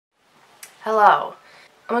Hello.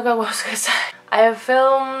 Oh my god, what was I gonna say? I have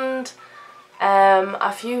filmed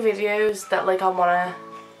a few videos that like I wanna,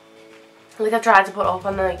 like I've tried to put up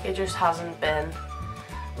and like it just hasn't been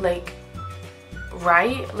like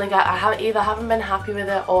right. Like I either haven't been happy with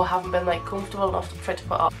it or haven't been like comfortable enough for it to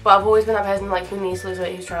put up. But I've always been that person like who needs to lose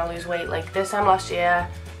weight, who's trying to lose weight. Like this time last year,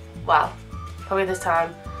 well, probably this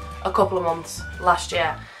time a couple of months last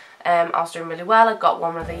year, I was doing really well. I got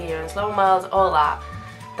woman of the year in Slow Miles, all that.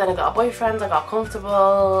 Then I got a boyfriend, I got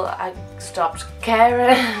comfortable, I stopped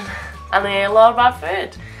caring, and I ate a lot of bad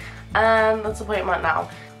food. And that's the point I'm at now.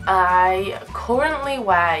 I currently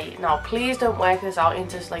weigh, now please don't work this out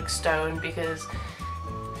into like stone because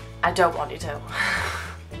I don't want you to.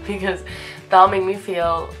 Because that'll make me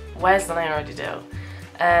feel worse than I already do.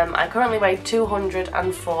 I currently weigh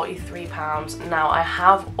 243 pounds. Now I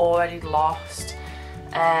have already lost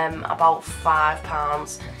about 5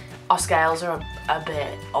 pounds. Our scales are a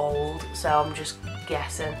bit old, so I'm just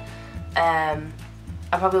guessing. I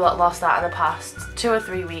probably lost that in the past 2 or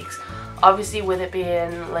 3 weeks. Obviously with it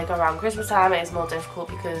being like around Christmas time it is more difficult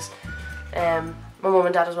because my mum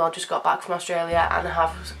and dad as well just got back from Australia and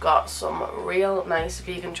have got some real nice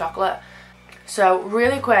vegan chocolate. So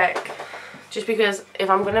really quick, just because if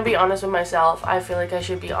I'm going to be honest with myself, I feel like I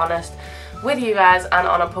should be honest with you guys and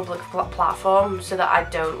on a public platform so that I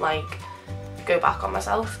don't like go back on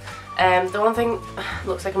myself. The one thing,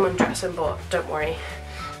 looks like I'm undressing, but don't worry,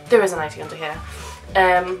 there is a nightie under here.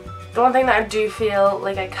 The one thing that I do feel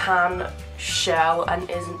like I can show and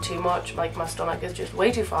isn't too much, like my stomach is just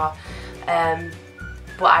way too far,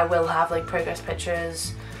 but I will have like progress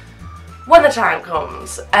pictures when the time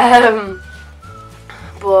comes.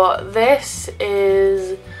 But this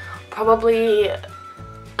is probably,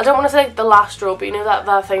 I don't want to say the last straw, but you know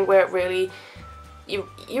that thing where it really, you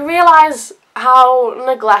realise how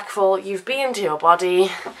neglectful you've been to your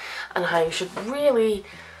body and how you should really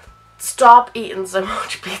stop eating so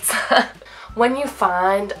much pizza. When you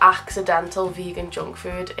find accidental vegan junk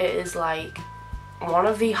food, it is like one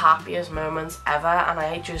of the happiest moments ever, and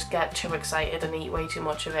I just get too excited and eat way too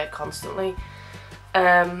much of it constantly.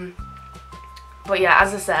 But yeah,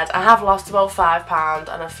 as I said, I have lost about 5 pounds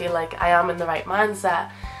and I feel like I am in the right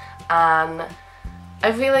mindset, and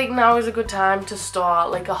I feel like now is a good time to start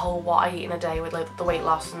like a whole what I eat in a day with like the weight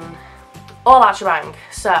loss and all that shebang.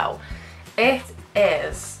 So it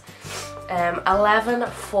is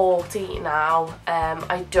 11:40 now.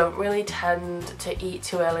 I don't really tend to eat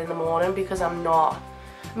too early in the morning because I'm not,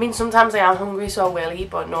 I mean sometimes I am hungry so I will eat,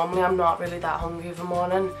 but normally I'm not really that hungry in the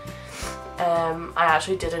morning. I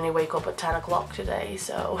actually did only wake up at 10 o'clock today,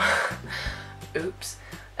 so oops.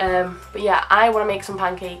 But yeah, I want to make some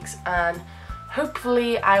pancakes and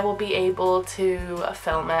hopefully I will be able to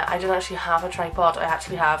film it. I don't actually have a tripod, I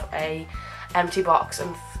actually have a empty box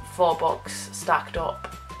and 4 books stacked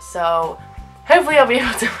up. So hopefully I'll be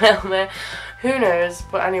able to film it, who knows,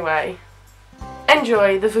 but anyway,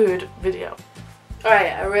 enjoy the food video.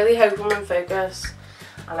 Alright, I really hope I'm in focus,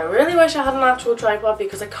 and I really wish I had an actual tripod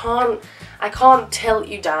because I can't tilt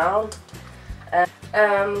you down.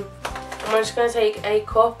 I'm just going to take a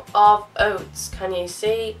cup of oats, can you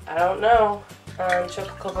see? I don't know. And chuck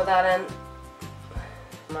a cup of that in.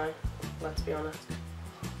 No, let's be honest.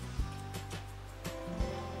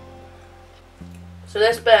 So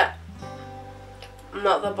this bit,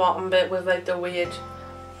 not the bottom bit with like the weird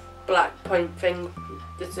black point thing,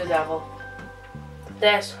 it's the devil.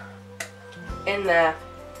 This in there.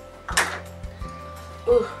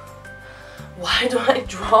 Ooh, why do I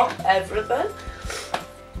drop everything?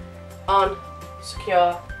 On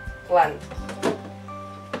secure blend.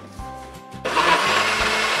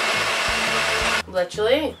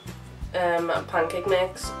 Literally, pancake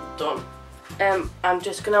mix done. I'm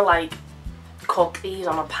just gonna like cook these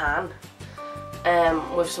on a pan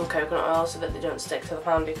with some coconut oil so that they don't stick to the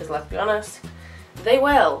pan, because let's be honest, they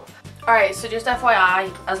will. Alright, so just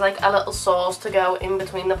FYI, as like a little sauce to go in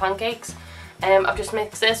between the pancakes, I've just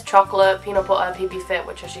mixed this chocolate, peanut butter, PB Fit,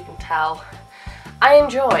 which as you can tell, I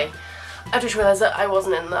enjoy. I just realised that I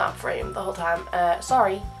wasn't in that frame the whole time.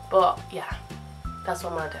 Sorry, but yeah, that's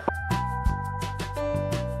what I'm gonna do.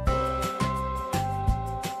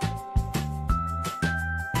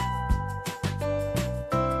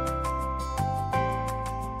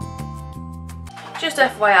 Just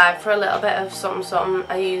FYI, for a little bit of something,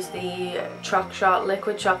 I use the Choc Shot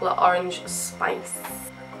Liquid Chocolate Orange Spice.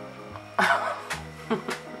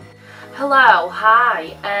 Hello,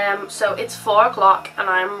 hi. So it's 4 o'clock and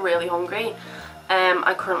I'm really hungry.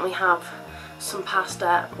 I currently have some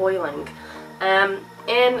pasta boiling.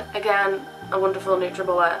 In, again, a wonderful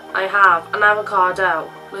NutriBullet, I have an avocado,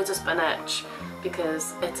 loads of spinach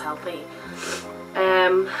because it's healthy.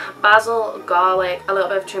 Basil, garlic, a little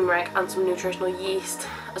bit of turmeric and some nutritional yeast,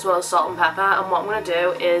 as well as salt and pepper. And what I'm going to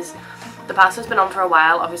do is, the pasta's been on for a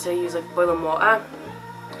while, obviously I use like boiling water,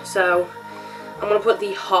 so I'm going to put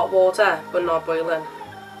the hot water, but not boiling,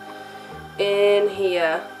 in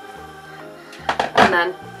here, and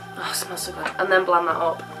then, oh it smells so good, and then blend that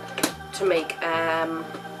up to make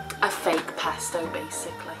a fake pesto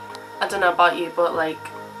basically. I don't know about you, but like,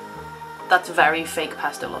 that's very fake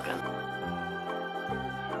pesto looking.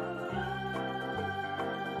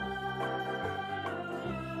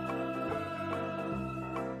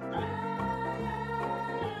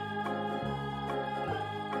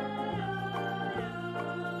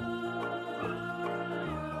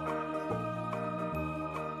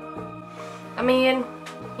 I mean,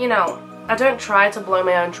 you know, I don't try to blow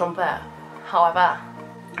my own trumpet, however,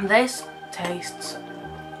 this tastes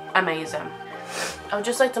amazing. I would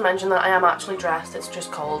just like to mention that I am actually dressed, it's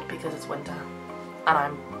just cold because it's winter, and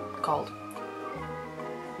I'm cold.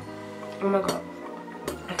 Oh my god,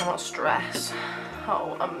 I cannot stress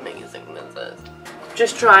how amazing this is.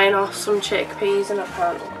 Just drying off some chickpeas in a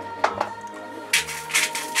pan.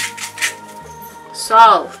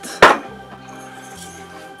 Salt.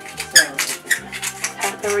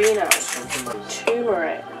 Pepperino,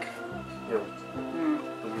 turmeric,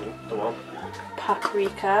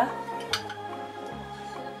 paprika,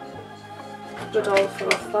 Godolphin,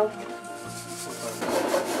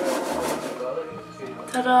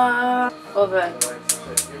 ta-da! Oven,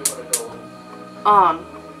 on,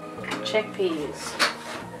 chickpeas,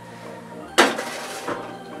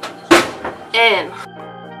 in.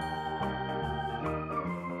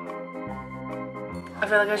 I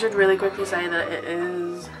feel like I should really quickly say that it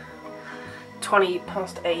is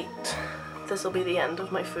 8:20. This will be the end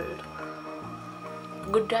of my food.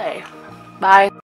 Good day. Bye.